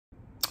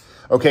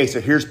Okay,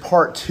 so here's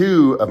part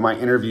 2 of my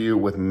interview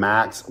with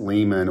Max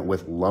Leaman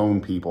with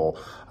Loan People.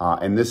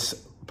 In this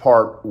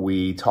part,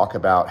 we talk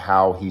about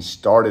how he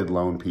started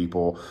Loan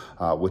People,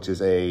 which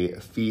is a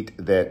feat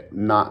that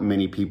not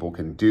many people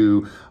can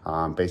do.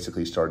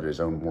 Basically started his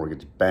own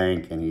mortgage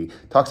bank, and he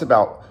talks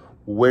about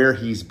where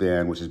he's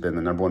been, which has been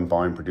the #1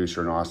 volume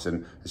producer in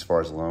Austin as far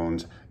as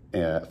loans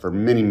for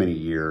many, many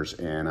years,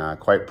 and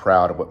quite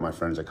proud of what my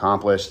friend's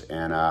accomplished.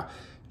 And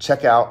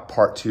check out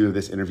part 2 of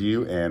this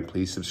interview, and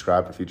please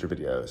subscribe for future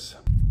videos.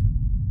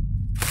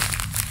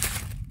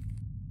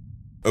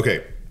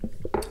 Okay.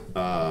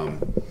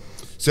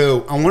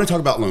 So I want to talk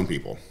about Loan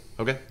People.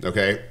 Okay.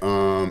 Okay.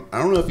 I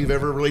don't know if you've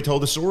ever really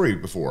told the story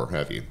before,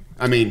 have you?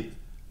 I mean,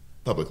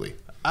 publicly.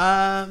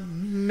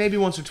 Maybe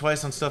once or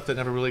twice on stuff that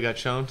never really got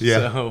shown.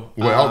 Yeah. So,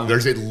 well,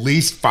 there's at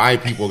least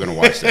 5 people going to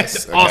watch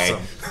this. Okay?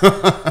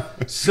 Awesome.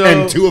 So,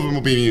 and 2 of them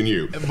will be me and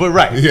you. But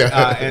right.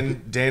 Yeah.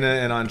 And Dana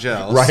and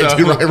Angel. Right. So,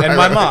 right. And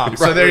my mom.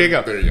 So there you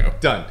go. There you go.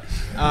 Done.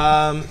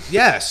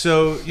 Yeah.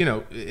 So, you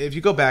know, if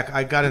you go back,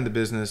 I got into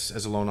business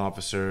as a loan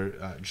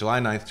officer.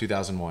 July 9th,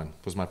 2001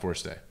 was my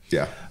first day.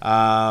 Yeah.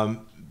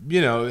 You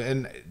know,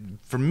 and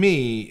for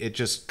me, it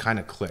just kind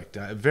of clicked.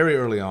 Very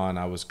early on,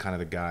 I was kind of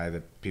the guy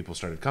that people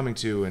started coming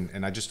to,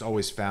 and I just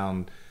always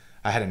found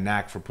I had a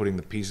knack for putting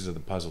the pieces of the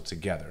puzzle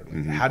together.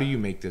 Like, how do you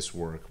make this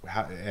work?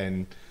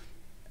 And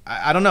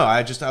I don't know.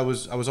 I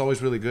was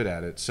always really good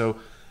at it. So,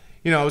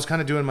 you know, I was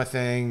kind of doing my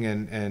thing,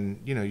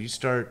 and you know, you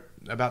start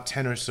about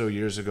 10 or so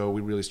years ago,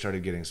 we really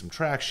started getting some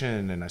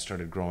traction, and I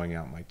started growing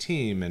out my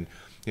team, and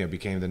you know,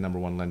 became the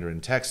 #1 lender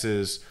in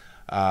Texas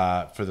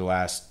for the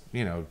last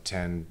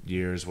 10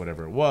 years,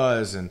 whatever it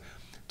was, and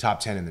top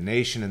 10 in the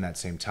nation in that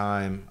same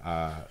time.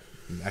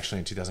 Actually,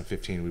 in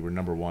 2015, we were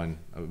 #1.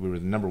 We were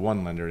the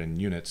 #1 lender in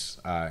units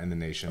in the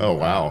nation. Oh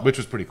wow, which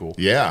was pretty cool.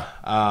 Yeah.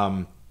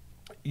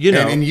 You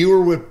know, and you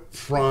were with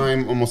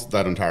Prime almost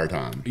that entire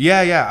time.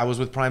 Yeah. I was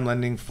with Prime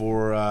Lending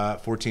for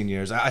 14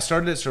 years. I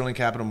started at Sterling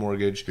Capital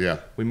Mortgage. Yeah.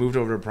 We moved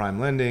over to Prime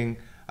Lending.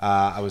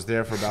 I was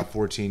there for about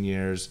 14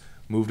 years.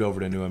 Moved over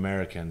to New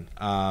American.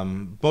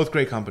 Both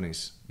great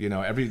companies. You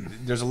know,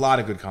 there's a lot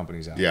of good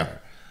companies out there.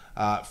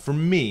 For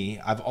me,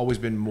 I've always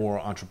been more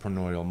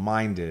entrepreneurial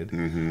minded,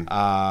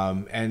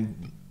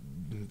 and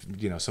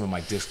you know, some of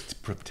my disc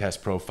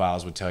test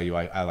profiles would tell you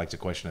I like to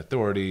question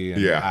authority,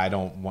 and I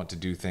don't want to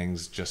do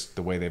things just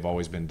the way they've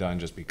always been done,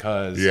 just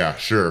because. Yeah,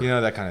 sure. You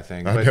know, that kind of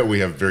thing. I bet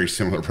we have very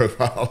similar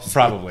profiles.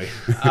 Probably.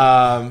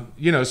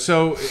 You know,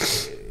 so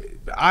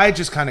I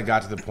just kind of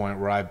got to the point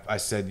where I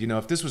said, you know,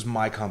 if this was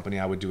my company,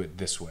 I would do it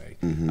this way.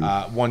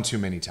 One too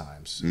many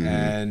times.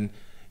 And,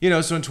 you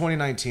know, so in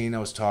 2019, I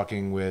was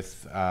talking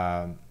with,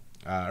 or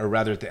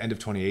rather at the end of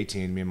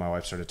 2018, me and my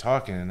wife started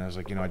talking, and I was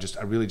like, you know,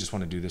 I really just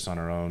want to do this on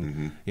our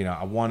own. You know,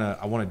 I want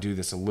to do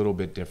this a little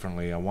bit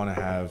differently. I want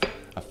to have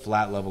a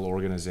flat level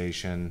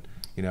organization.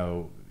 You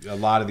know, a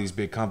lot of these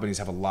big companies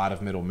have a lot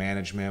of middle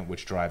management,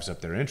 which drives up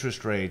their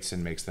interest rates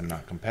and makes them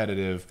not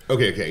competitive.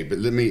 Okay, but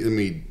let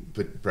me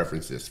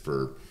preference this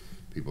for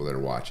people that are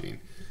watching.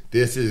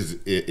 This is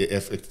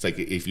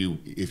if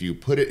you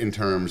put it in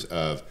terms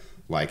of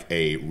like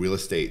a real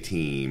estate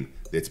team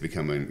that's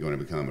going to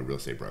become a real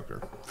estate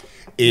broker.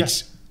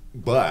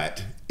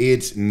 But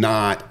it's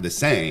not the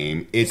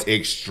same. It's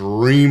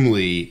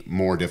extremely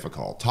more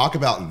difficult. Talk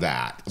about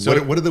that. So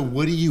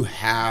what do you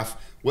have?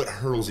 What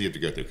hurdles do you have to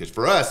go through? Because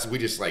for us, we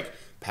just like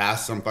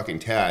pass some fucking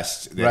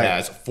test that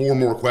has 4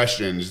 more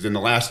questions than the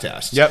last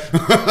test. Yep.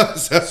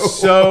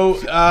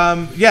 So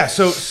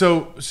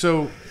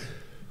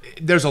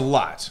there's a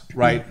lot,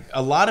 right?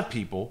 A lot of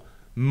people,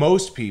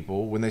 most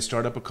people, when they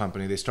start up a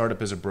company, they start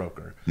up as a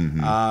broker.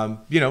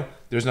 You know,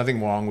 there's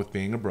nothing wrong with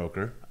being a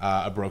broker.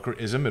 A broker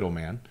is a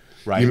middleman,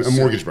 right? A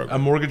mortgage broker. A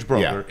mortgage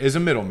broker is a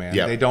middleman.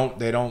 Yep.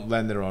 They don't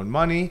lend their own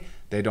money.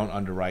 They don't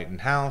underwrite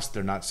in-house.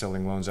 They're not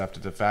selling loans after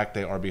the fact.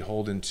 They are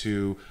beholden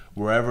to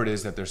wherever it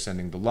is that they're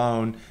sending the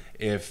loan.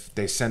 If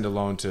they send a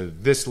loan to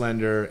this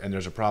lender and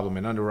there's a problem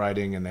in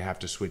underwriting and they have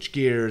to switch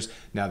gears,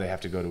 now they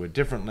have to go to a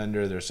different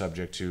lender. They're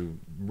subject to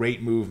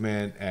rate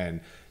movement and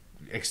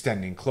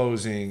extending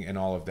closing and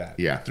all of that.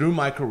 Yeah. Through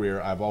my career,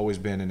 I've always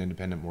been an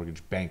independent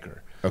mortgage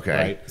banker. Okay.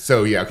 Right?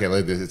 So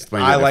let's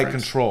explain. I like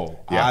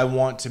control. Yeah. I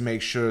want to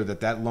make sure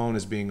that loan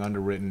is being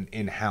underwritten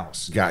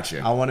in-house.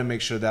 Gotcha. I want to make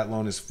sure that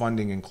loan is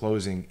funding and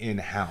closing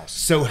in-house.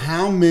 So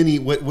how many?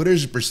 What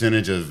is the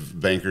percentage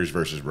of bankers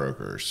versus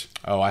brokers?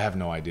 Oh, I have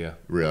no idea.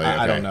 Really?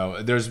 I don't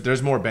know.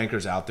 There's more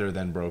bankers out there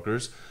than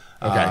brokers.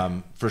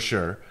 For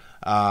sure.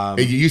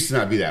 It used to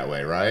not be that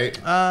way, right?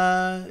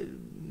 I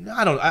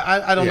don't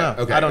know.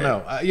 Okay, I don't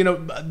know. You know,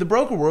 the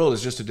broker world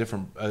is just a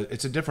different.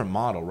 It's a different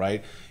model,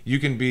 right? You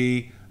can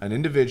be an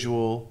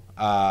individual,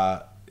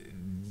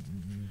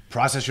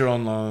 process your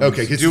own loans.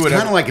 Okay, because it's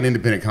kind of like an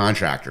independent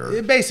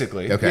contractor.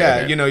 Basically, okay. Yeah,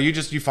 okay. You know,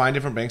 you find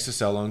different banks to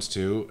sell loans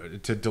to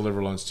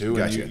deliver loans to,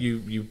 Gotcha. And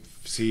you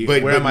see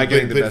where am I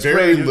getting the best rate. But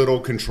very little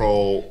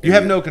control. You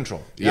have no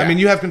control. Yeah. I mean,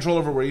 you have control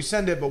over where you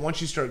send it, but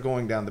once you start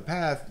going down the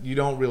path, you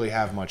don't really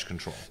have much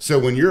control. So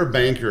when you're a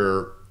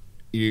banker,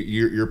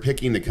 you're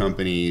picking the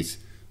companies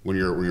when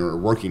you're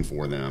working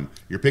for them,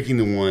 you're picking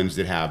the ones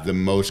that have the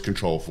most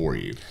control for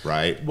you,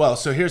 right? Well,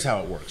 so here's how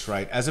it works,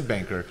 right? As a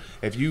banker,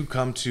 if you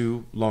come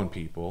to loan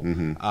people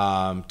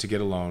to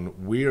get a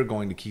loan, we are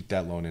going to keep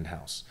that loan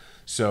in-house.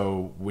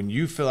 So when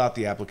you fill out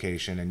the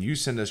application and you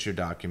send us your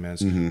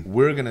documents,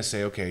 we're going to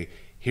say, okay,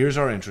 here's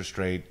our interest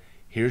rate,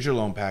 here's your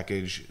loan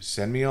package,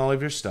 send me all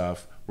of your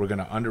stuff. We're going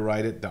to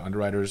underwrite it. The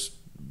underwriters,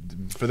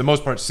 for the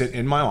most part, sit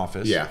in my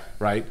office. Yeah.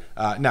 Right.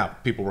 Now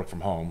people work from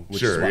home,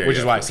 which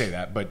is why I say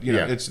that. But you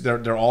know,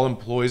 they're all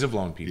employees of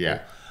loan people.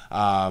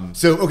 Yeah.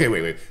 So okay,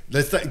 wait.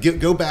 Let's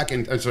go back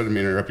and I'm sorry to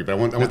interrupt you, but I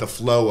want the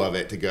flow of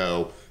it to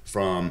go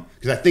from,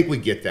 because I think we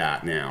get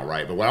that now,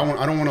 right? But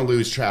I don't want to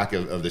lose track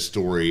of the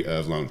story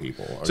of loan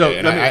people. Okay? So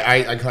and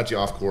I cut you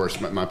off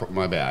course.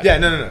 My bad. Yeah.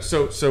 No.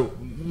 So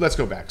let's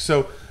go back.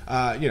 So.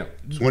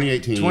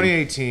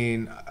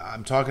 2018.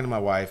 I'm talking to my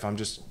wife. I'm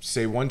just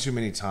say one too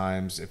many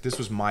times. If this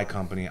was my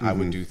company, I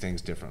would do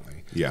things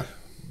differently. Yeah.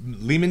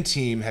 Leaman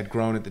team had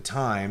grown at the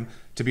time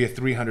to be a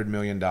 $300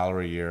 million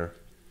a year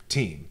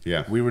team.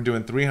 Yeah. We were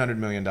doing $300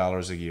 million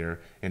a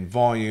year in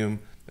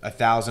volume,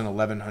 1,000,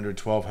 1,100,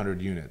 1,200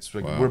 units.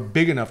 Like, we're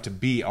big enough to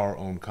be our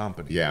own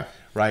company. Yeah.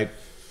 Right.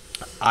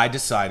 I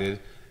decided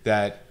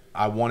that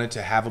I wanted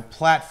to have a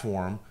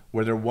platform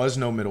where there was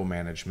no middle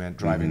management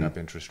driving up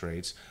interest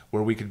rates,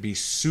 where we could be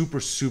super,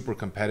 super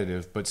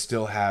competitive, but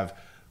still have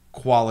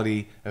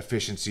quality,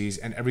 efficiencies,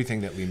 and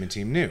everything that Leaman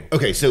team knew.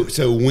 Okay, so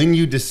when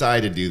you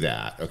decide to do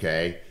that,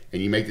 okay,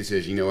 and you make the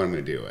decision, you know what, I'm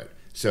going to do it.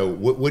 So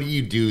what do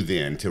you do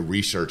then to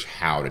research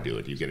how to do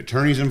it? Do you get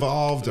attorneys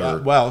involved?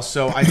 Or? Well,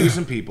 so I knew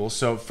some people.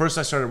 So first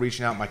I started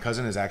reaching out. My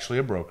cousin is actually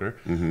a broker.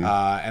 And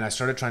I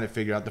started trying to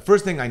figure out. The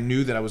first thing I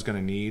knew that I was going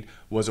to need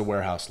was a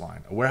warehouse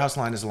line. A warehouse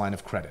line is a line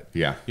of credit.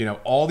 Yeah. You know,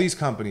 all these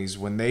companies,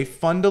 when they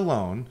fund a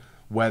loan,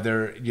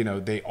 whether, you know,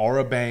 they are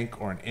a bank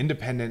or an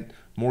independent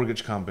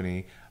mortgage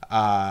company,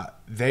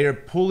 they are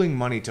pulling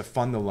money to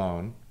fund the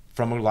loan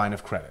from a line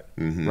of credit,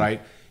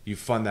 right? You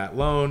fund that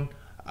loan.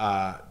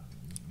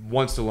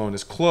 Once the loan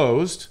is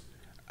closed,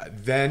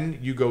 then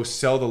you go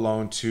sell the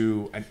loan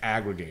to an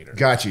aggregator.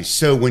 Got you.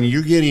 So when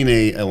you're getting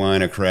a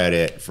line of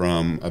credit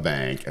from a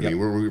bank, I mean,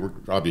 we're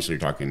obviously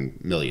talking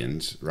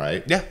millions,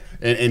 right? Yeah.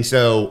 And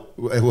so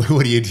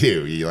what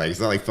do? You like,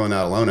 it's not like filling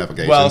out a loan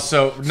application. Well,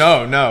 so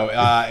no.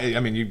 I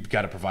mean, you've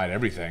got to provide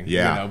everything.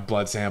 Yeah. You know,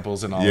 blood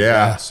samples and all of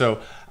that.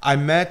 So I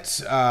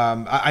met,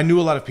 I knew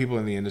a lot of people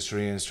in the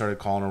industry and started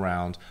calling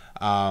around.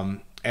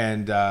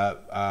 And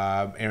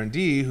Aaron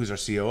D., who's our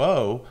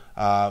COO,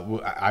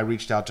 I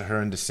reached out to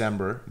her in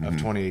December of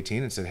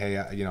 2018 and said, hey,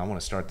 I want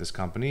to start this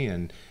company,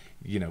 and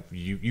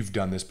you've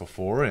done this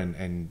before,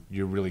 and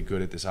you're really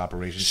good at this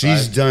operation.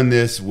 She's done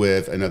this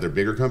with another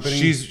bigger company?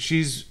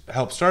 She's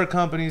helped start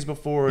companies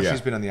before. Yeah.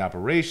 She's been on the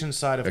operations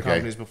side of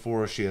companies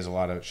before. She had a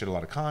lot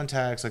of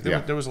contacts. Like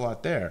there was a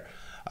lot there.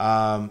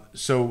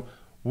 So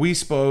we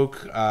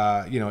spoke.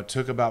 It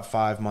took about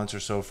 5 months or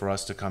so for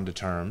us to come to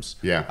terms.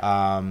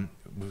 Yeah.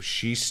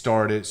 She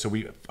started, so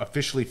we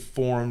officially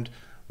formed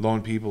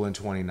Loan People in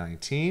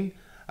 2019.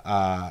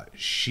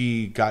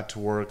 She got to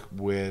work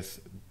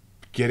with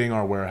getting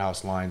our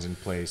warehouse lines in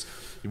place.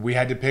 We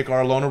had to pick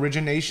our loan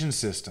origination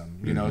system,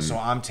 you know, so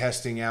I'm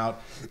testing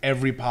out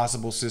every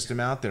possible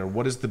system out there.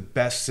 What is the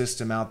best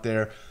system out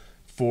there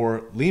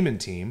for Leaman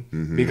team?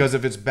 Because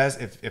if it's best,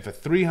 if a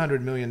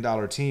 $300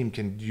 million team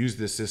can use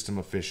this system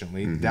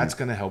efficiently, that's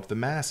going to help the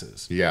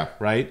masses. Yeah.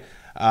 Right.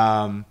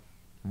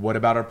 What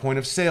about our point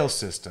of sale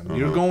system?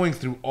 You're going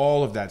through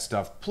all of that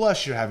stuff.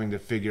 Plus, you're having to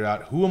figure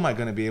out, who am I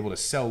going to be able to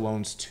sell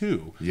loans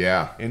to?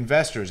 Yeah.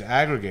 Investors,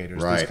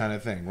 aggregators, this kind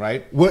of thing,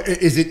 right? What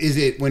is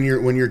it when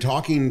you're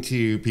talking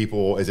to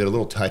people, is it a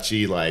little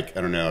touchy? Like,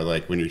 I don't know,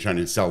 like when you're trying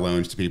to sell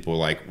loans to people,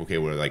 like, okay,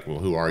 well,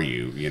 who are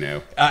you? You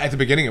know? At the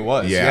beginning it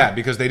was,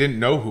 because they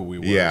didn't know who we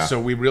were. Yeah. So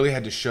we really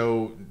had to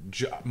show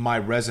my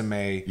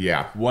resume,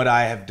 what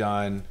I have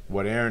done,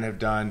 what Aaron have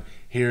done.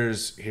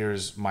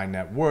 Here's my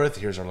net worth.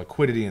 Here's our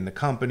liquidity in the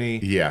company.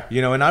 Yeah.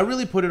 You know, and I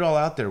really put it all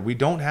out there. We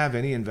don't have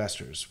any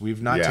investors.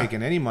 We've not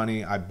taken any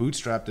money. I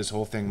bootstrapped this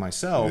whole thing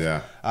myself.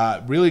 Yeah.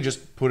 Really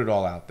just put it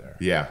all out there.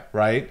 Yeah.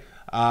 Right.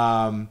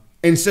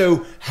 And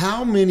so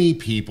how many of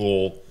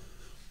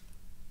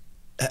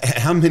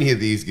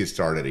these get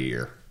started a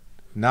year?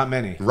 Not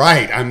many.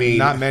 Right. I mean,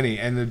 not many.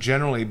 And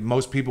generally,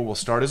 most people will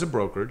start as a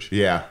brokerage.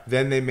 Yeah.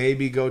 Then they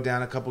maybe go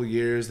down a couple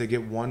years. They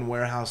get one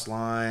warehouse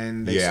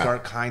line. They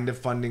start kind of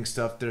funding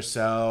stuff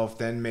themselves.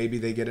 Then maybe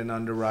they get an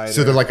underwriter.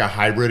 So they're like a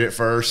hybrid at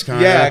first, kind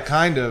of? Yeah,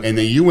 kind of. And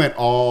then you went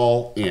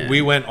all in.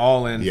 We went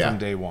all in from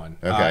day one.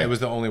 Okay. It was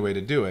the only way to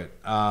do it.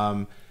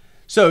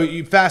 So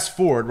you fast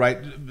forward, right?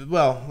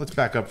 Well, let's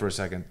back up for a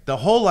second. The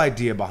whole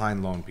idea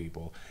behind Loan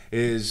People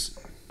is,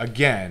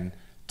 again,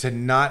 to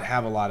not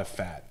have a lot of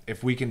fat.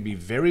 If we can be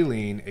very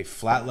lean, a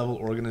flat level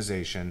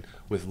organization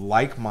with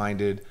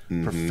like-minded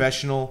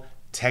professional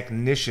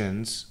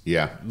technicians,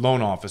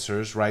 loan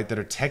officers, right, that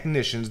are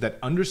technicians that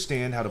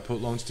understand how to put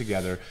loans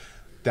together,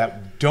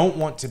 that don't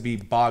want to be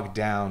bogged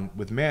down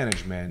with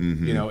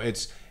management. You know,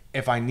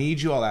 if I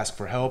need you, I'll ask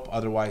for help.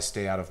 Otherwise,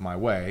 stay out of my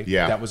way.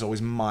 Yeah. That was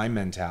always my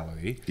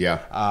mentality.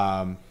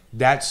 Yeah.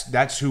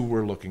 That's who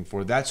we're looking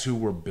for. That's who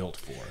we're built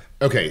for.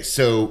 Okay,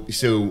 so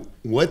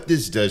what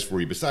this does for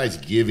you, besides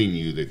giving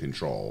you the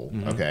control,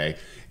 okay,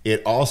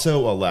 it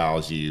also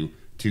allows you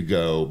to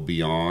go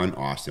beyond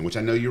Austin, which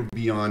I know you're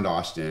beyond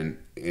Austin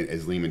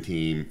as Leaman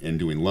team and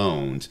doing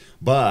loans,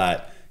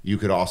 but you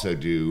could also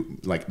do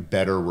like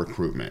better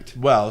recruitment.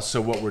 Well, so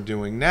what we're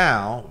doing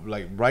now,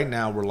 like right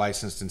now, we're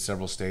licensed in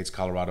several states: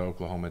 Colorado,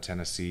 Oklahoma,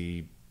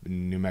 Tennessee,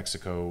 New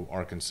Mexico,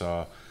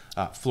 Arkansas,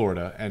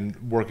 Florida,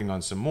 and working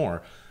on some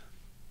more.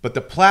 But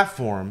the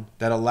platform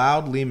that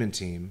allowed Leaman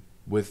team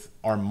with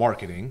our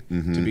marketing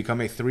to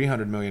become a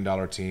 $300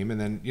 million team, and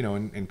then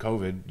in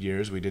COVID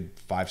years we did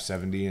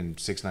 570 and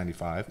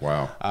 695.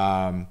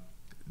 Wow.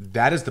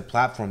 That is the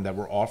platform that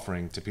we're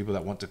offering to people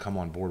that want to come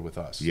on board with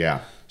us. Yeah.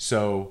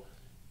 So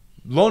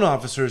loan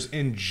officers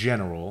in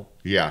general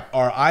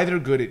are either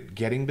good at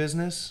getting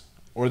business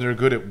or they're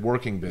good at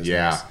working business.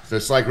 Yeah. So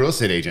it's like real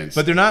estate agents.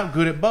 But they're not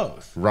good at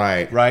both.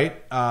 Right.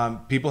 Right?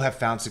 People have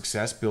found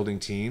success building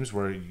teams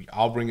where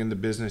I'll bring in the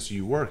business,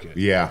 you work it.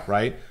 Yeah.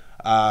 Right?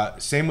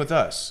 Same with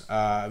us.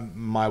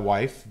 My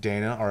wife,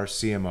 Dana, our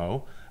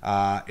CMO,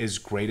 is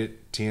great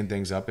at teeing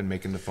things up and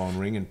making the phone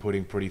ring and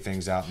putting pretty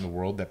things out in the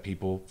world that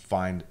people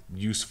find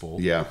useful.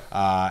 Yeah.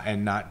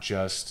 And not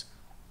just,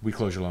 we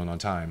close your loan on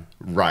time.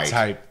 Right.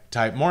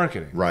 Type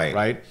marketing. Right.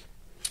 Right.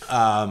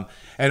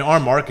 And our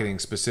marketing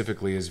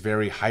specifically is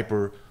very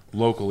hyper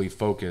locally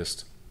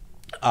focused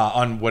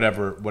on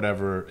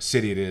whatever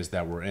city it is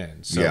that we're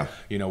in. So,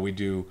 we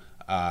do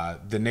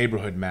the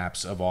neighborhood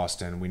maps of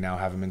Austin. We now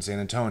have them in San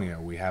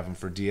Antonio. We have them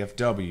for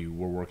DFW.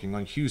 We're working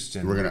on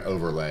Houston. We're going to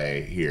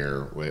overlay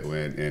here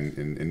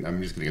and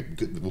I'm just going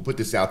to, we'll put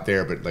this out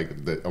there, but like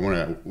I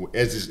want to,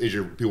 as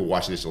your people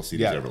watching this, you'll see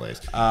these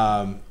overlays.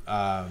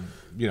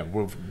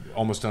 We're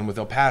almost done with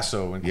El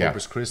Paso and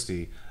Corpus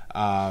Christi.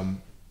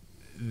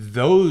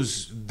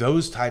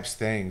 Those types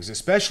things,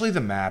 especially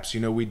the maps.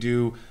 We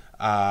do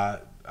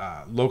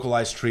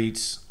localized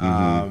treats.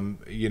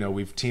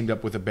 We've teamed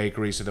up with a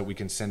bakery so that we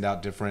can send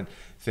out different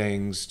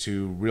things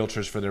to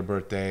realtors for their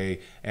birthday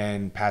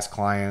and past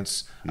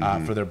clients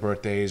for their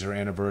birthdays or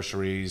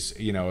anniversaries.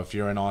 If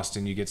you're in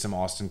Austin, you get some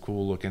Austin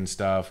cool looking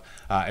stuff.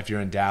 If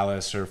you're in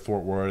Dallas or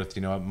Fort Worth,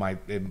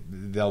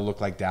 they'll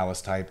look like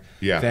Dallas type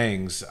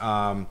things.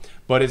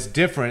 But it's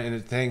different and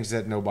it's things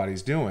that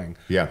nobody's doing.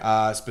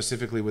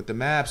 Specifically with the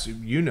maps,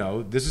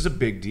 this is a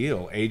big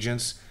deal.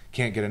 Agents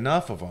can't get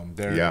enough of them.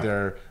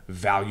 They're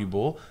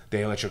valuable.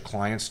 They let your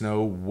clients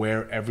know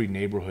where every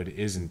neighborhood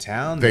is in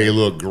town. They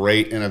look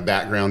great in a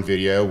background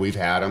video. We've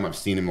had them. I've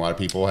seen them. A lot of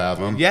people have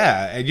them.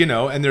 Yeah,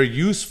 and they're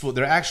useful.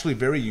 They're actually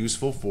very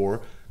useful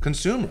for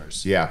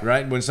consumers.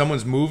 Right? When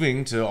someone's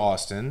moving to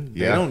Austin,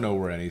 they don't know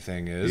where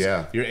anything is.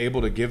 You're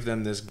able to give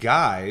them this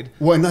guide.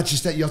 Well, and not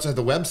just that, you also have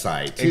the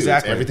website too.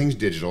 Exactly. Everything's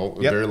digital.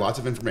 There are lots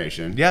of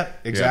information.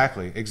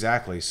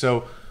 Exactly.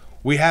 So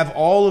we have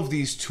all of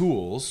these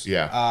tools.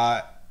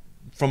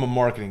 From a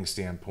marketing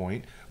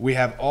standpoint, we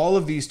have all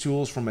of these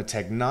tools from a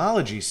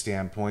technology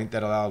standpoint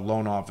that allow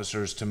loan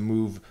officers to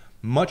move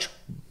much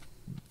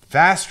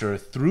faster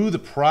through the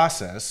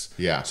process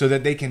so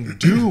that they can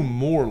do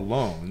more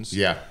loans.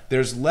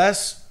 There's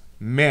less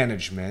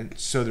management,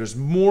 so there's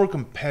more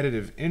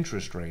competitive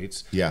interest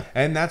rates.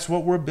 And that's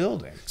what we're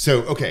building.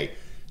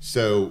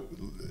 So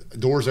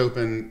doors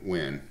open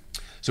when?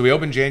 So we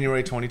opened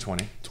January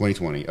 2020.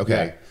 2020.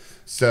 Okay.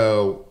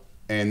 So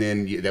and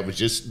then that was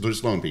just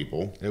loan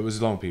people. It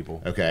was loan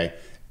people. Okay.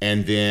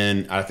 And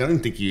then I don't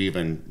think you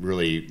even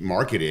really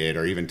marketed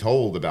or even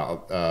told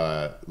about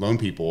loan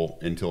people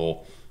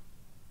until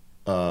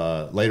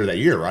later that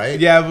year, right?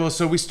 Yeah. Well,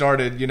 so we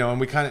started, and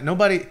we kind of,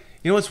 nobody,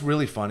 what's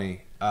really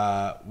funny,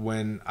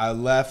 when I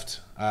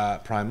left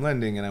Prime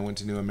Lending and I went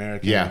to New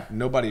American,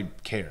 nobody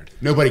cared.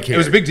 Nobody cared. It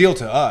was a big deal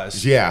to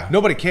us.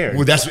 Nobody cared.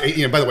 Well, that's,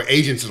 by the way,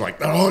 agents are like,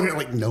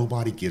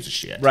 nobody gives a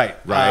shit. Right.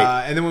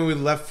 And then when we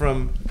left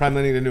from Prime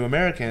Lending to New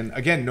American,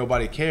 again,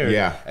 nobody cared.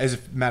 As a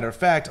matter of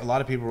fact, a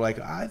lot of people were like,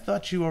 I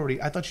thought you owned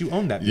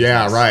that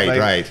business.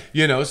 Right.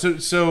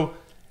 So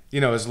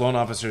as loan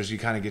officers, you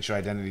kind of get your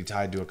identity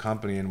tied to a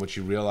company, and what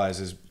you realize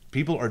is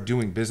people are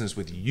doing business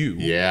with you,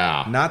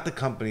 not the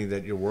company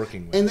that you're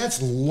working with. And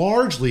that's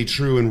largely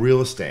true in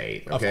real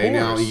estate. Okay,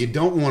 now you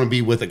don't want to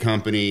be with a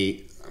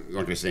company, I'm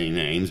not going to say any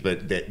names,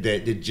 but that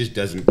it just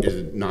is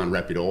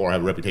non-reputable or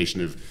have a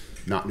reputation of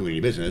not doing any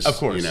business. Of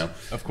course,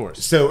 of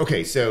course. So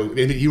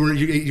you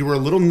were a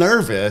little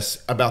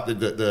nervous about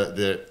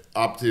the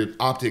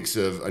optics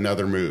of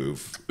another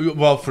move.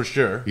 Well, for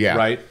sure,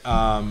 right.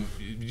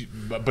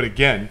 But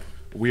again,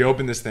 we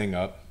opened this thing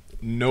up.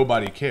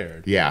 Nobody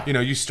cared.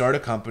 You start a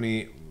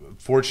company.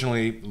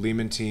 Fortunately,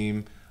 Leaman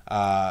team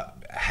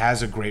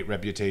has a great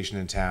reputation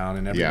in town,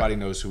 and everybody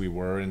knows who we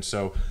were. And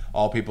so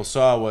all people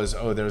saw was,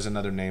 oh, there's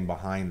another name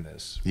behind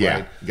this. Yeah,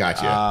 right?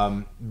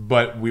 gotcha.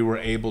 But we were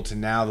able to,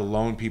 now the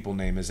Loan People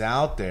name is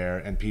out there,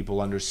 and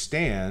people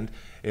understand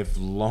if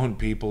Loan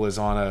People is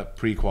on a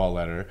pre-qual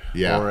letter,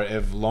 or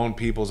if Loan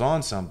People's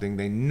on something,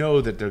 they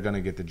know that they're going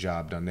to get the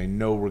job done. They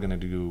know we're going to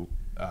do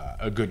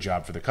a good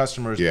job for the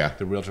customers. Yeah.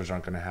 The realtors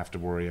aren't going to have to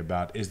worry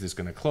about, is this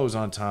going to close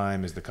on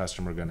time? Is the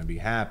customer going to be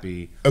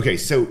happy? Okay,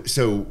 so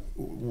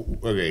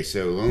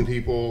Loan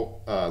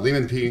People,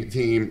 Leaman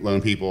team,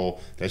 Loan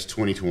People, that's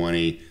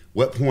 2020.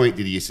 What point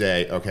did you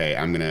say, okay,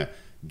 I'm gonna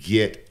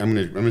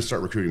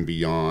start recruiting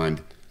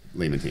beyond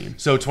Leaman team?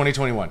 So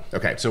 2021.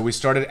 Okay. So we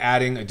started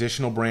adding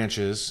additional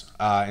branches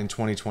in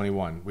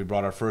 2021. We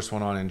brought our first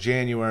one on in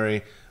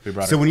January.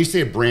 So when you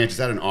say a branch, is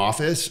that an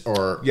office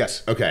or?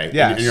 Yes. Okay.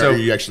 Yeah. And are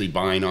you actually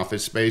buying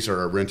office space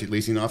or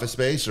leasing office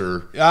space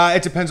or?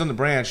 It depends on the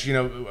branch. You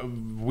know,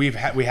 we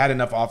had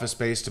enough office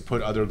space to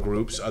put other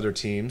groups, other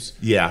teams.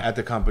 At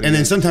the company. And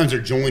then sometimes they're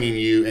joining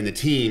you, and the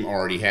team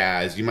already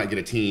has. You might get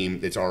a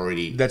team that's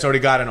already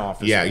got an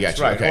office. Yeah. space,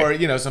 Gotcha. Right.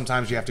 Okay. Or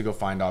sometimes you have to go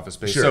find office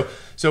space. Sure.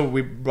 So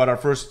we brought our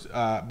first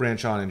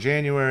branch on in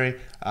January.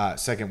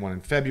 Second one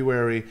in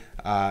February.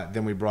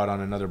 Then we brought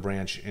on another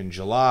branch in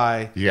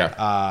July.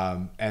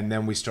 And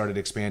then we started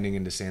expanding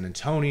into San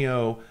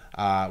Antonio.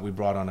 We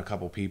brought on a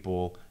couple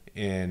people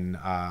in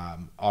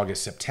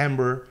August,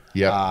 September.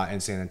 In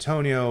San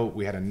Antonio.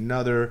 We had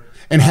another.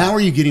 And how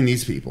are you getting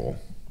these people?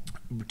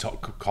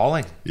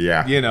 Calling.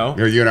 Yeah. You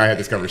and I had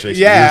this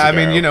conversation. Yeah. I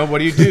mean, what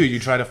do? You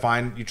try to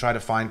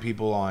find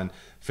people on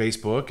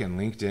Facebook and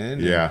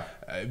LinkedIn.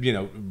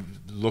 And,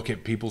 look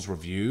at people's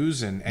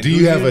reviews and do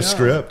you have a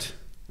script?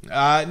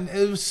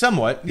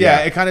 Somewhat. Yeah.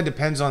 It kind of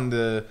depends on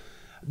the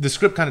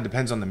script kind of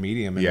depends on the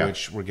medium in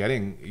which we're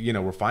getting,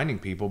 we're finding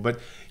people. But,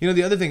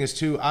 the other thing is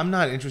too, I'm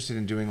not interested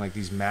in doing like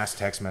these mass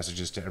text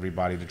messages to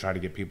everybody to try to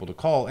get people to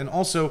call. And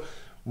also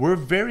we're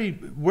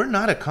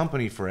not a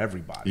company for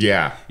everybody.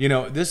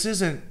 This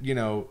isn't,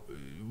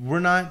 we're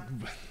not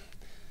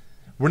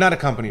a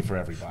company for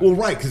everybody. Well,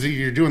 right, because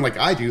you're doing like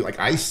I do. Like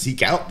I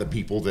seek out the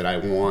people that I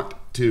want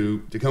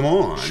to come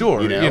on. Sure,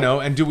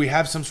 and do we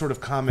have some sort of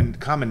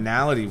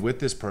commonality with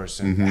this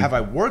person? Have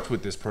I worked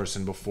with this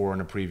person before in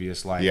a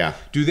previous life?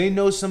 Do they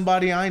know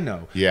somebody I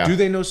know? Do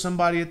they know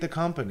somebody at the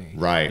company?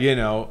 Right.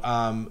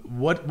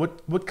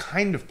 What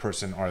kind of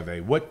person are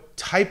they? What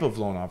type of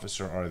loan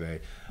officer are they?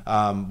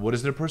 What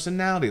is their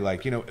personality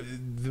like?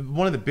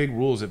 One of the big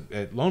rules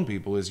at Loan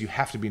People is you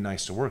have to be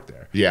nice to work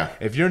there.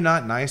 If you're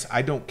not nice,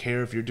 I don't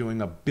care if you're doing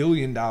 $1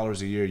 billion a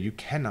year, you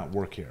cannot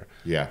work here.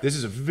 This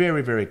is a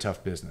very, very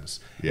tough business.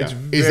 It's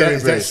very,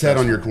 is that set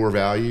on your core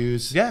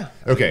values?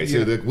 Okay,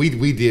 so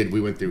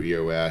we went through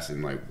EOS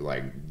and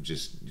like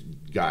just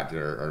got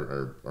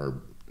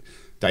our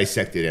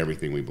dissected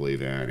everything we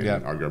believe in,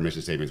 and our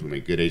mission statements: we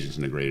make good agents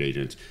into great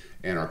agents.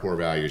 And our core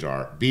values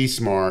are be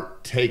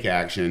smart, take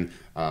action,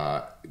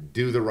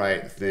 do the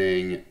right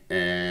thing,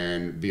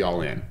 and be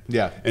all in.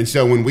 And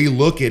so when we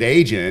look at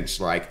agents,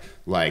 and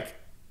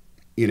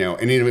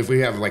if we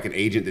have like an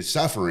agent that's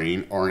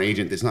suffering or an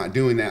agent that's not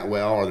doing that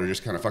well, or they're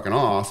just kind of fucking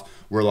off,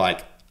 we're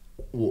like,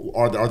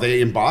 are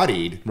they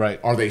embodied? Right.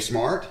 Are they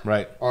smart?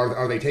 Right.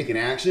 Are they taking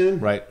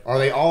action? Right. Are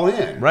they all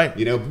in? Right.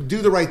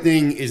 Do the right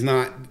thing is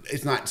not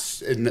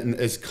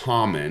as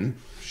common.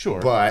 Sure.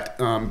 But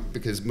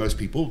because most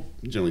people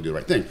generally do the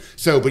right thing.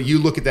 So, but you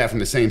look at that from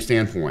the same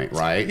standpoint,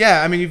 right?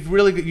 Yeah. I mean,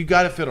 you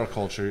got to fit our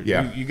culture.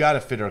 Yeah. You got to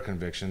fit our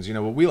convictions.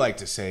 What we like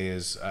to say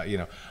is,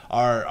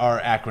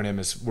 our acronym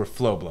is we're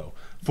FLOBLO.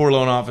 For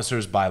loan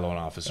officers, by loan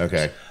officers.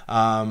 Okay.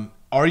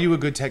 Are you a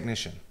good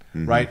technician?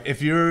 Right?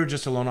 If you're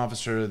just a loan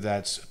officer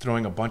that's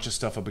throwing a bunch of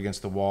stuff up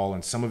against the wall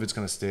and some of it's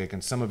going to stick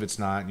and some of it's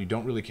not, and you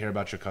don't really care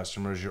about your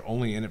customers, you're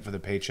only in it for the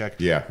paycheck.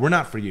 We're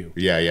not for you.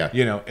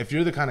 If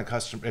you're the kind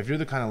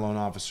of loan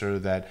officer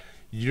that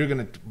you're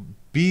going to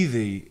be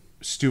the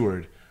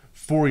steward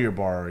for your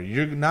borrower,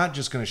 you're not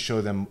just going to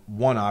show them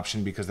one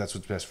option because that's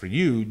what's best for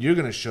you. You're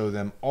going to show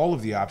them all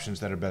of the options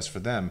that are best for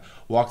them.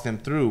 Walk them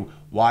through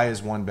why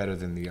is one better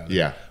than the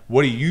other.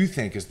 What do you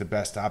think is the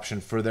best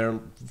option for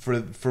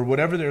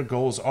whatever their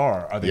goals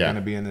are? Are they going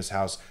to be in this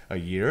house a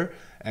year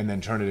and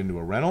then turn it into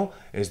a rental?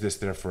 Is this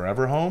their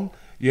forever home?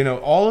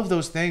 All of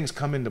those things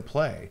come into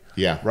play.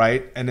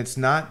 Right. And it's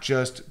not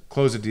just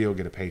close a deal,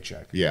 get a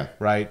paycheck.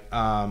 Right.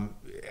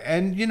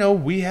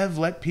 And we have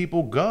let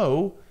people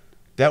go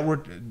that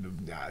were,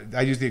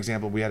 I use the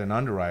example, we had an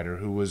underwriter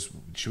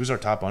she was our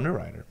top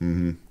underwriter.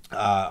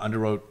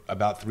 Underwrote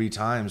about 3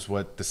 times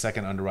what the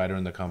second underwriter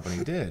in the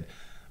company did.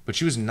 But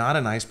she was not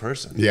a nice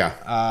person.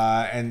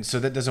 And so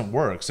that doesn't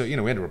work. So, we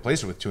had to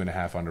replace her with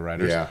 2.5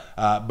 underwriters.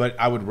 But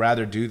I would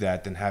rather do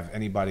that than have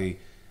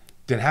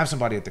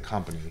somebody at the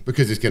company.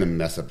 Because it's going to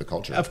mess up the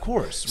culture. Of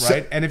course,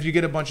 right? And if you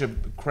get a bunch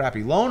of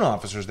crappy loan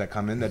officers that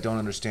come in that don't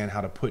understand how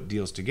to put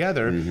deals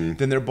together,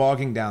 then they're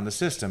bogging down the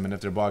system. And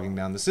if they're bogging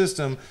down the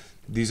system,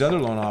 these other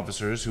loan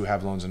officers who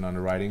have loans in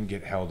underwriting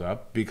get held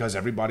up because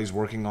everybody's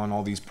working on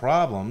all these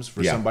problems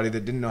for somebody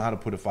that didn't know how to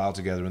put a file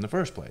together in the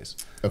first place.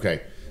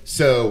 Okay.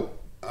 So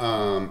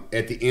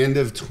at the end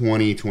of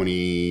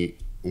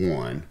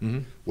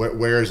 2021,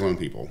 where is Loan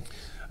People?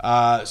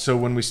 So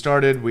when we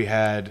started, we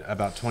had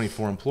about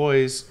 24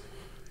 employees,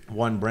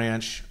 one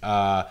branch.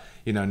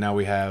 Now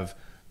we have,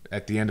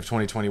 at the end of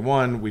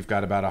 2021, we've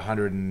got about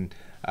 100 and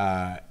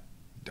I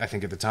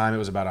think at the time it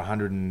was about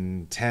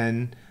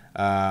 110,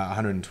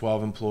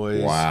 112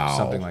 employees,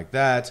 something like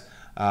that.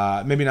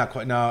 Maybe not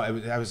quite. No,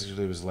 it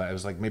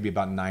was like maybe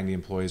about 90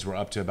 employees. We're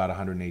up to about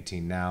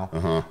 118 now.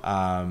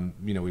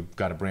 We've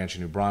got a branch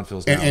in New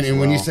Braunfels now. And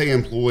when you say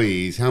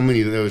employees, how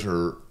many of those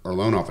are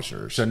loan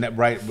officers? So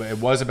it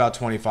was about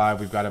 25.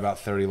 We've got about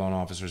 30 loan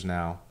officers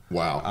now.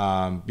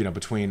 Wow.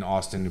 Between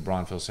Austin, New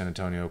Braunfels, San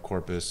Antonio,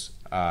 Corpus,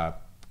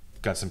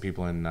 got some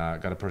people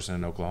got a person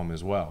in Oklahoma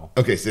as well.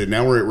 Okay, so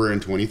now we're in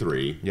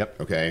 23.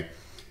 Yep. Okay.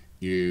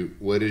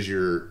 What's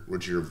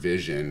your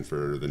vision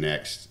for the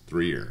next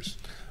 3 years?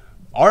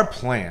 Our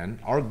plan,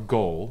 our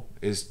goal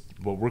is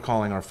what we're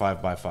calling our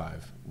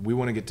 5x5. We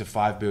want to get to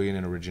 $5 billion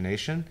in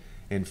origination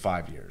in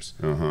 5 years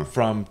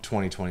from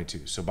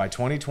 2022. So by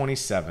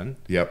 2027,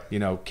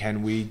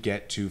 can we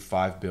get to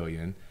 $5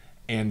 billion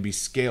and be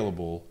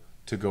scalable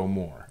to go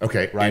more?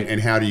 Okay, right.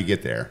 And how do you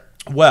get there?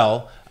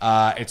 Well,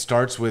 it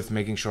starts with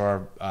making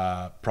sure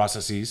our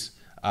processes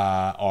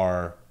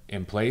are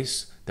in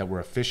place, that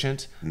we're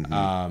efficient.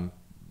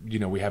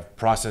 We have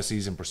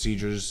processes and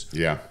procedures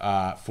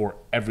for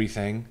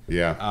everything.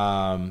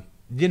 And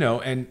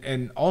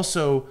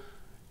also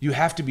you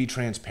have to be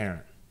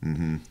transparent.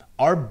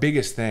 Our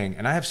biggest thing,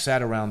 and I have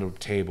sat around a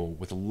table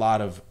with a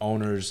lot of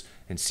owners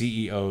and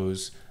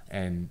CEOs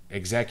and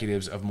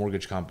executives of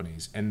mortgage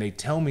companies, and they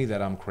tell me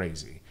that I'm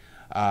crazy.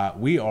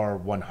 We are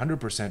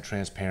 100%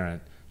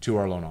 transparent to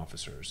our loan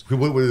officers.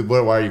 Why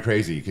are you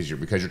crazy? Because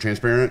you're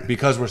transparent?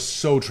 Because we're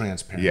so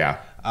transparent. Yeah.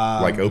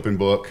 Like open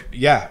book.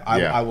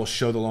 I will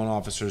show the loan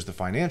officers the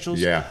financials.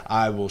 Yeah.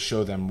 I will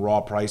show them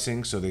raw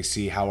pricing so they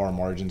see how our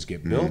margins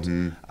get built.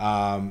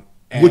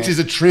 Which is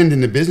a trend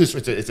in the business.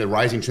 It's a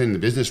rising trend in the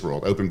business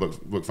world, open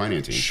book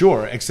financing.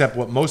 Sure, except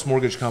what most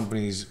mortgage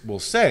companies will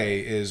say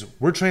is,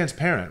 we're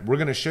transparent. We're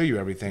going to show you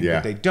everything,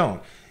 but they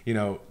don't.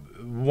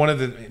 One of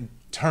the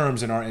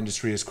terms in our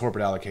industry is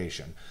corporate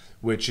allocation,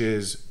 which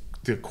is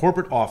the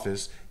corporate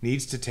office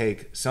needs to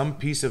take some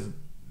piece of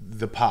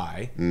the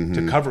pie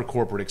to cover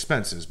corporate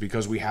expenses,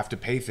 because we have to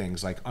pay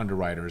things like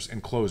underwriters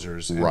and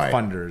closers and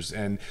funders,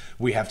 and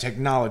we have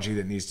technology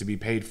that needs to be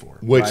paid for.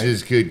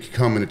 Which could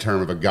come in a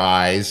term of a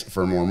guise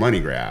for more money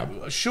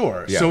grab.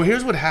 Sure. Yeah. So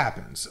here's what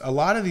happens. A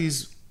lot of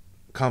these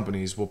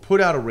companies will put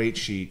out a rate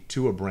sheet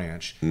to a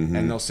branch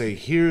and they'll say,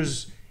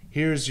 here's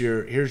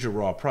your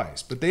raw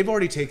price. But they've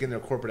already taken their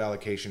corporate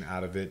allocation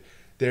out of it.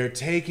 They're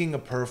taking a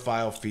per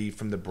file fee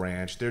from the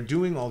branch. They're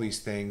doing all these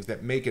things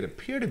that make it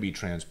appear to be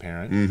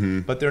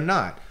transparent, but they're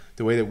not.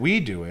 The way that we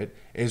do it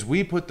is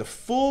we put the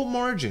full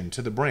margin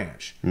to the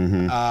branch,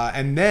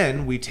 and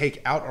then we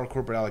take out our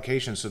corporate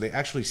allocation so they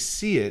actually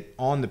see it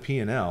on the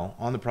P&L,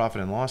 on the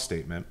profit and loss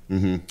statement,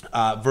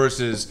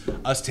 versus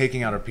us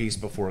taking out our piece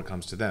before it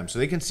comes to them. So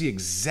they can see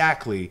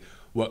exactly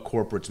what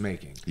corporate's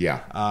making.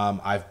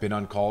 I've been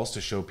on calls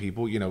to show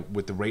people,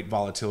 with the rate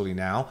volatility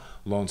now,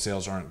 loan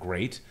sales aren't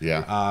great.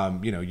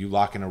 You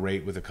lock in a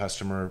rate with a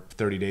customer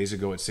 30 days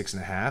ago at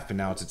 6.5, and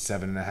now it's at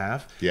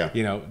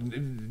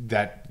 7.5.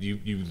 That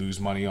you lose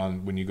money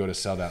on when you go to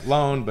sell that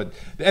loan.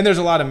 And there's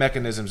a lot of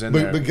mechanisms in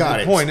there.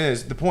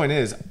 The point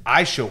is,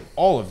 I show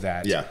all of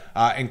that.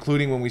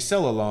 Including when we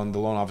sell a loan, the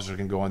loan officer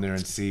can go in there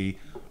and see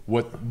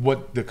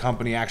what the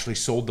company actually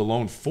sold the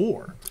loan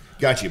for.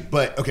 Got you.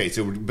 But okay,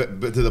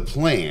 but to the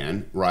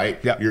plan, right?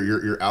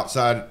 You're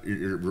outside.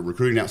 You're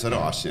recruiting outside of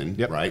Austin,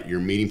 right? You're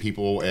meeting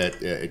people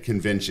at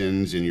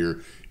conventions, and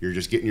you're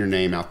just getting your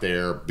name out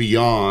there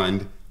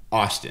beyond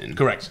Austin.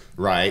 Correct.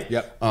 Right.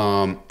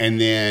 And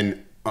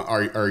then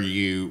are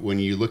you, when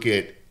you look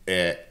at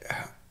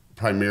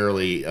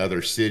primarily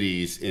other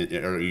cities,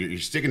 are you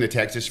sticking to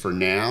Texas for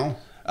now?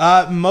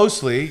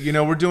 Mostly.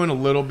 We're doing a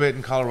little bit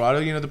in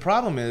Colorado. The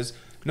problem is,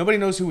 nobody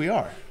knows who we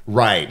are.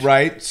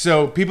 Right.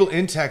 So people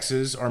in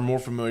Texas are more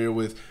familiar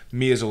with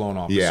me as a loan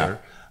officer.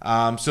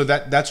 So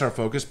that's our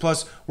focus.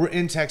 Plus, we're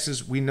in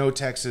Texas. We know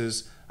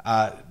Texas.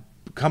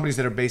 Companies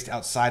that are based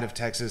outside of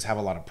Texas have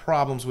a lot of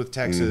problems with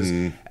Texas.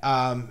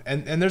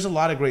 And there's a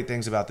lot of great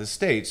things about this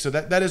state. So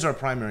that is our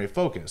primary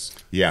focus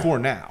for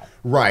now.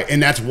 Right.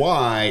 And that's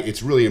why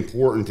it's really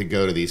important to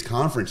go to these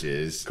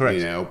conferences.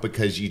 Correct.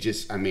 Because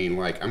I'm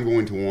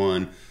going to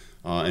one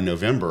in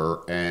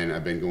November, and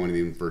I've been going to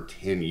them for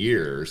 10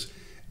 years,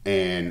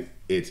 and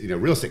it's,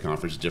 real estate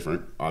conference is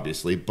different,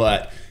 obviously,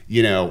 but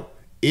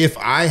if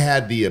I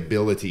had the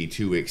ability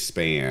to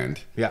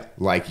expand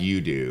like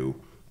you do,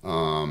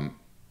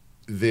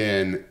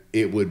 then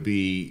it would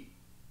be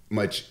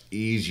much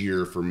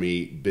easier for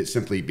me, but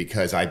simply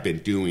because I've been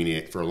doing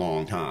it for a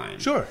long time.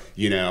 Sure.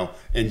 You know,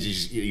 and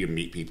you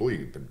meet people,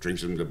 you drink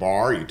them at the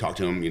bar, you talk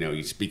to them, you know,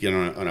 you speak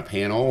on a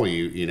panel,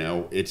 you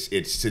know,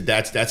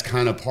 that's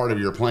kind of part of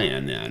your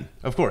plan then.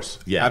 Of course.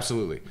 Yeah.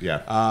 Absolutely.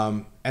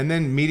 Yeah. And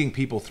then meeting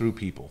people through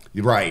people.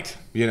 Right.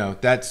 You know,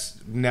 that's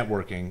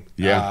networking.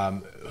 Yeah.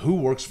 Who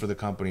works for the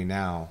company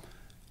now?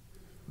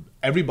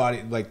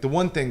 Everybody, like the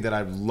one thing that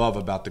I love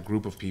about the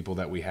group of people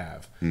that we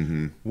have,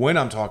 when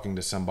I'm talking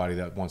to somebody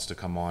that wants to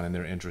come on and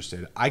they're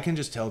interested, I can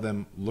just tell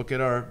them, look at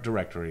our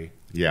directory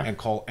and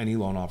call any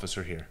loan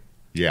officer here.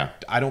 Yeah.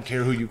 I don't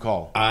care who you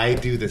call. I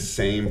do the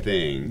same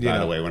thing, by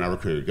the way, when I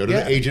recruit. Go to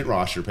the agent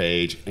roster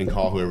page and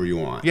call whoever you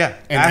want. Yeah.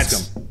 And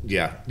ask them.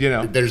 Yeah. You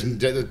know,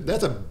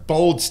 that's a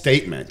bold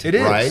statement. It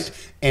is.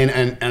 Right?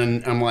 And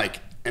I'm like,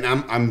 and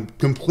I'm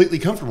completely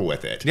comfortable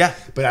with it. Yeah.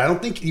 But I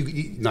don't think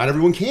not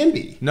everyone can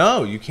be.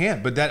 No, you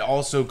can't. But that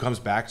also comes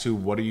back to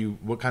what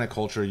kind of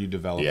culture are you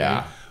developing?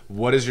 Yeah.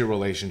 What is your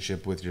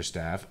relationship with your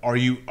staff? Are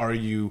you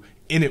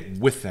in it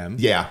with them?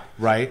 Yeah.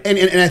 Right.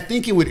 And I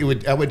think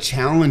I would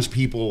challenge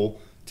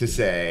people to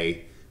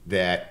say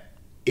that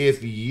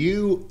if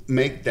you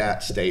make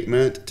that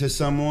statement to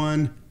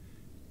someone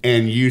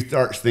and you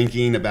start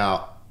thinking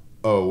about,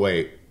 oh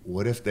wait,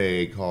 what if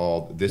they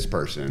called this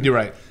person? You're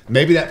right.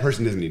 Maybe that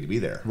person doesn't need to be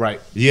there. Right.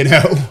 You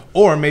know?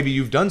 Or maybe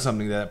you've done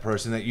something to that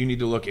person that you need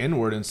to look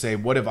inward and say,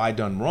 what have I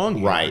done wrong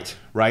here? Right.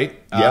 Right?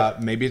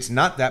 Yep. Maybe it's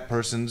not that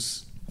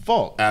person's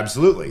fault.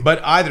 Absolutely.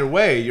 But either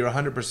way, you're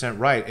 100%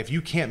 right. If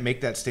you can't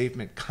make that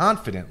statement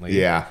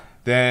confidently,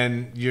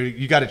 then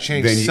you got to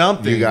change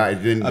something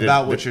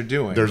about what you're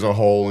doing. There's a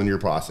hole in your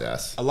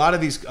process. A lot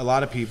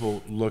of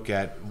people look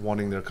at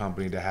wanting their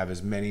company to have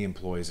as many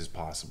employees as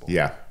possible.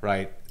 Yeah.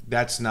 Right?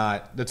 That's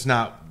not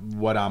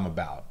what I'm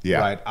about. Yeah.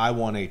 Right? I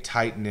want a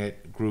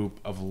tight-knit group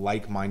of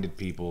like-minded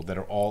people that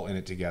are all in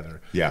it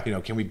together. Yeah. You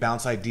know, can we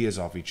bounce ideas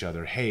off each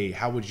other? Hey,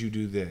 how would you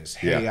do this?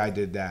 Hey, Yeah. I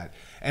did that.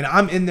 And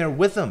I'm in there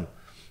with them.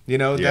 You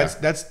know, Yeah.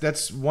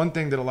 that's one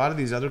thing that a lot of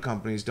these other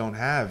companies don't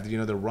have. You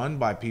know, they're run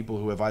by people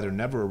who have either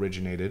never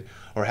originated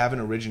or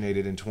haven't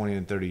originated in 20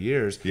 and 30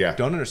 years. Yeah.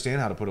 Don't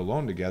understand how to put a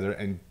loan together,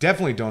 and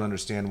definitely don't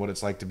understand what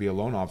it's like to be a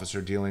loan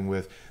officer dealing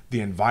with the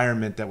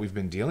environment that we've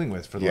been dealing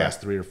with for the last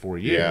 3 or 4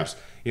 years.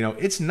 You know,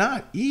 it's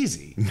not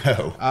easy.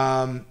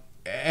 No.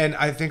 And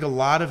I think a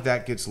lot of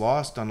that gets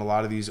lost on a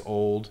lot of these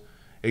old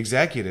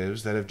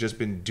executives that have just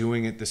been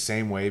doing it the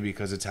same way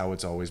because it's how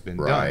it's always been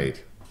done.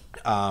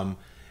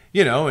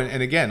 You know,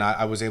 and again,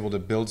 I was able to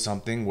build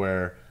something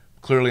where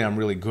clearly I'm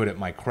really good at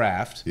my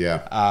craft.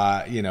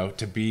 Yeah. You know,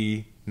 to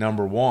be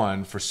number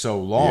one for so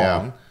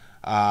long.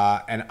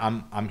 And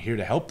I'm here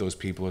to help those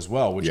people as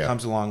well, which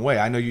comes a long way.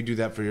 I know you do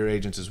that for your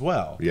agents as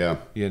well. Yeah.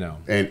 You know.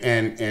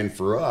 And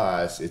for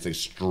us, it's a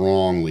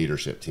strong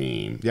leadership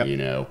team. Yep. You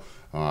know,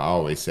 I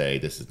always say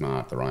this is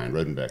not the Ryan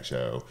Rodenbeck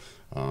show.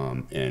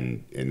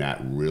 And that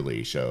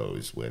really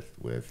shows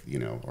with you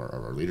know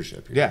our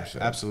leadership here. Yeah, so,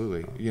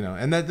 absolutely. You know,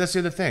 and that's the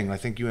other thing. I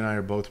think you and I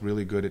are both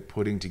really good at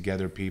putting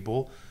together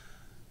people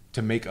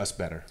to make us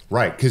better.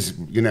 Right, because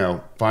you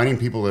know finding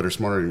people that are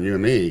smarter than you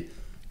and me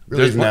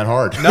really isn't that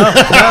hard. No,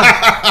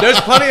 there's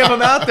plenty of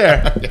them out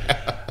there.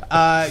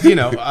 You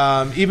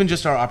know, even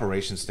just our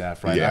operations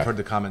staff, right? Yeah. I've heard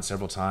the comment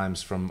several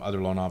times from other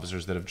loan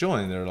officers that have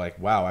joined. They're like,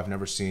 "Wow, I've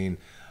never seen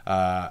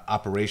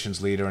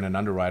operations leader and an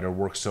underwriter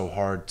work so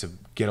hard to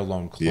get a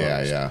loan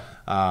closed."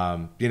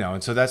 You know,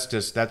 and so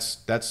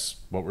that's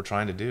what we're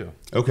trying to do.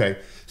 Okay,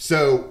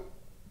 so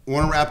I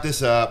want to wrap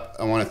this up.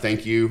 I want to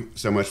thank you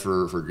so much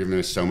for giving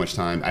us so much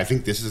time. I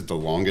think this is the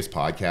longest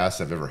podcast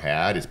I've ever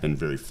had. It's been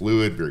very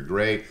fluid, very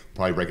great.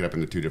 Probably break it up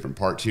into 2 different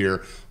parts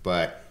here,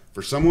 but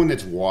for someone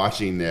that's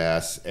watching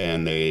this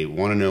and they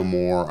want to know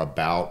more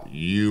about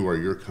you or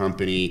your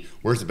company,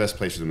 where's the best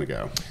place for them to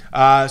go?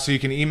 So you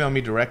can email me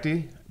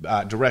directly,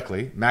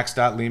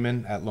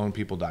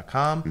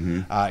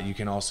 max.leaman@loanpeople.com. You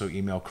can also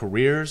email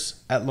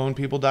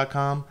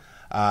careers@loanpeople.com.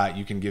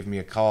 You can give me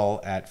a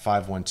call at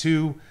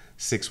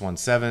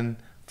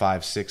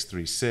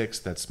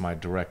 512-617-5636. That's my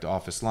direct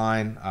office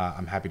line.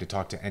 I'm happy to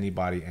talk to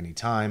anybody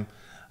anytime.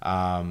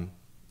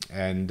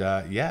 And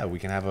we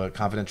can have a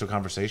confidential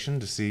conversation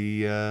to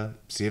see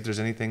if there's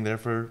anything there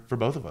for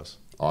both of us.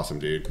 Awesome,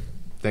 dude.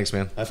 Thanks,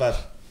 man. High five.